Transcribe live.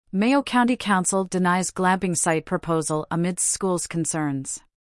Mayo County Council denies glamping site proposal amidst schools' concerns.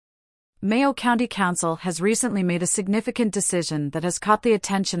 Mayo County Council has recently made a significant decision that has caught the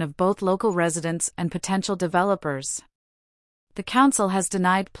attention of both local residents and potential developers. The council has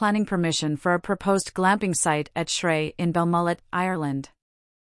denied planning permission for a proposed glamping site at Shrey in Belmullet, Ireland.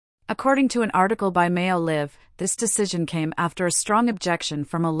 According to an article by Mayo Live, this decision came after a strong objection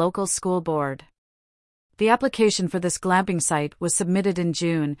from a local school board. The application for this glamping site was submitted in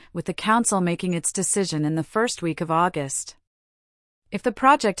June, with the council making its decision in the first week of August. If the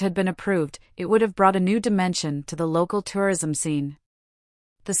project had been approved, it would have brought a new dimension to the local tourism scene.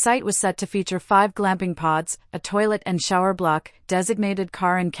 The site was set to feature 5 glamping pods, a toilet and shower block, designated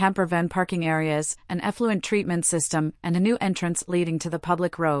car and camper van parking areas, an effluent treatment system, and a new entrance leading to the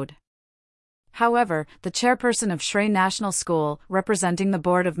public road. However, the chairperson of Shrey National School, representing the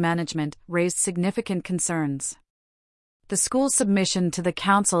Board of Management, raised significant concerns. The school's submission to the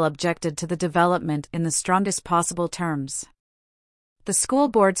council objected to the development in the strongest possible terms. The school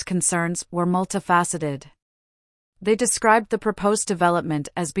board's concerns were multifaceted. They described the proposed development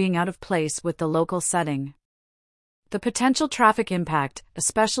as being out of place with the local setting. The potential traffic impact,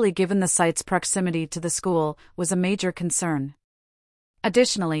 especially given the site's proximity to the school, was a major concern.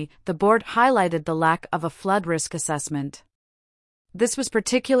 Additionally, the board highlighted the lack of a flood risk assessment. This was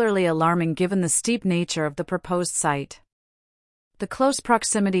particularly alarming given the steep nature of the proposed site. The close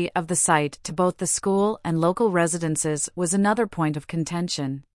proximity of the site to both the school and local residences was another point of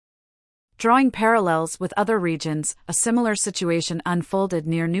contention. Drawing parallels with other regions, a similar situation unfolded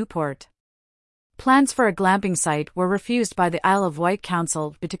near Newport. Plans for a glamping site were refused by the Isle of Wight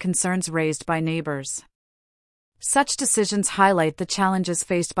Council due to concerns raised by neighbors. Such decisions highlight the challenges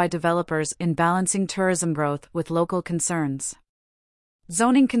faced by developers in balancing tourism growth with local concerns.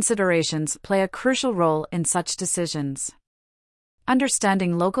 Zoning considerations play a crucial role in such decisions.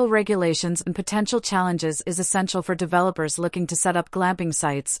 Understanding local regulations and potential challenges is essential for developers looking to set up glamping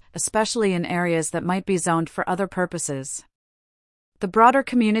sites, especially in areas that might be zoned for other purposes. The broader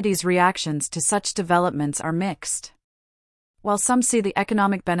community's reactions to such developments are mixed. While some see the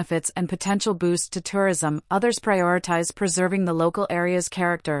economic benefits and potential boost to tourism, others prioritize preserving the local area's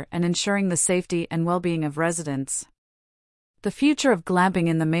character and ensuring the safety and well-being of residents. The future of glamping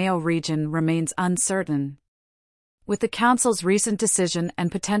in the Mayo region remains uncertain. With the council's recent decision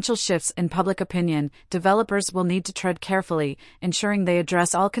and potential shifts in public opinion, developers will need to tread carefully, ensuring they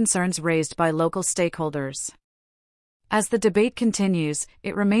address all concerns raised by local stakeholders. As the debate continues,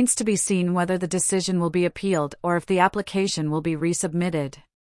 it remains to be seen whether the decision will be appealed or if the application will be resubmitted.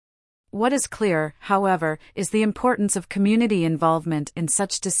 What is clear, however, is the importance of community involvement in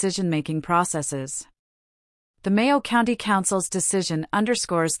such decision-making processes. The Mayo County Council's decision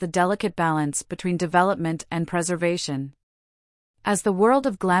underscores the delicate balance between development and preservation. As the world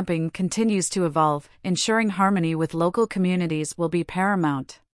of glamping continues to evolve, ensuring harmony with local communities will be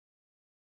paramount.